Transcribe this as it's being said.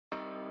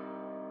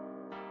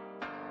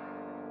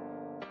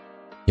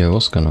Yo,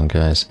 what's going on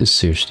guys, it's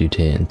Serious Dude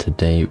here, and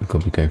today we're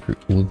going to be going through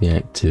all the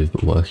active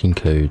working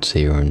codes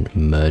here on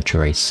Merge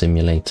Race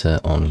Simulator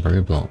on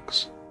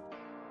Roblox.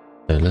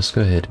 So let's go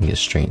ahead and get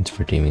straight into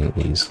redeeming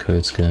these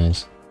codes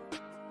guys.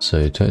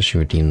 So to actually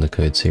redeem the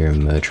codes here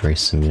in Merge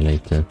Race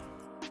Simulator,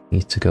 you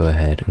need to go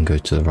ahead and go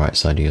to the right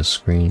side of your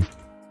screen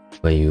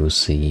where you will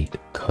see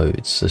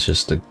codes. It's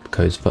just a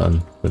codes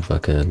button with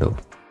like a little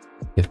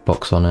gift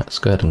box on it.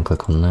 So go ahead and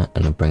click on that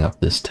and it'll bring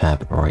up this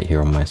tab right here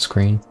on my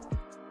screen.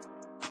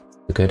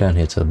 So go down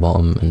here to the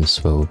bottom and this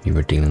is where we'll be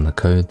redeeming the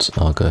codes.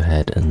 I'll go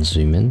ahead and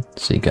zoom in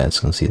so you guys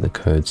can see the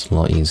codes a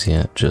lot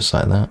easier, just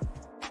like that.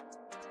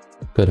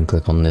 Go ahead and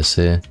click on this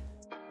here.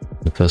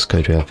 The first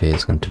code we have here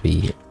is going to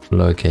be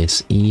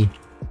lowercase e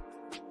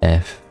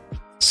f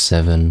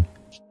 7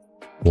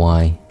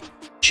 y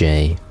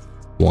j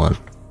 1. Go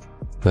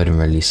ahead and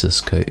release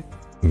this code,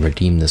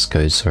 redeem this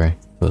code, sorry,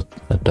 for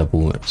a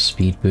double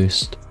speed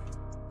boost.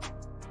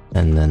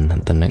 And then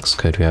the next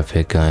code we have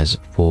here guys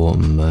for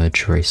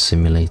Merge Race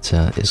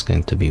Simulator is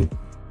going to be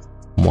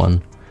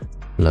 1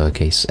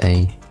 lowercase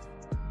a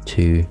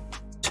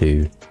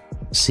 2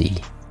 c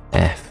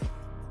f.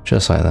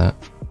 Just like that.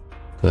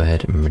 Go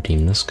ahead and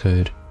redeem this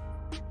code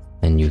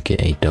and you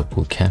get a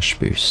double cash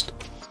boost.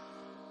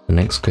 The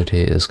next code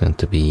here is going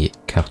to be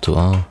capital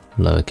R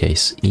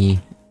lowercase e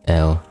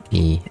l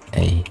e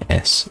a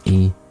s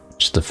e,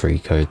 just a free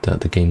code that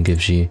the game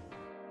gives you.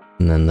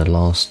 And then the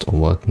last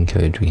working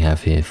code we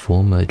have here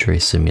for Merge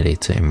Race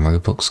Simulator in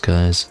Roblox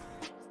guys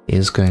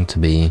is going to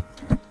be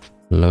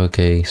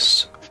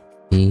lowercase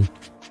e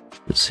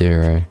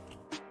 0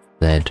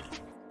 z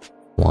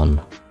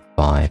 1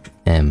 5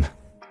 m.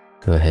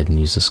 Go ahead and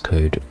use this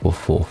code for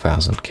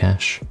 4,000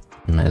 cash.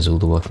 And that is all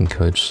the working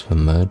codes for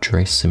Merge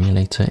Race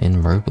Simulator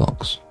in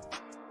Roblox.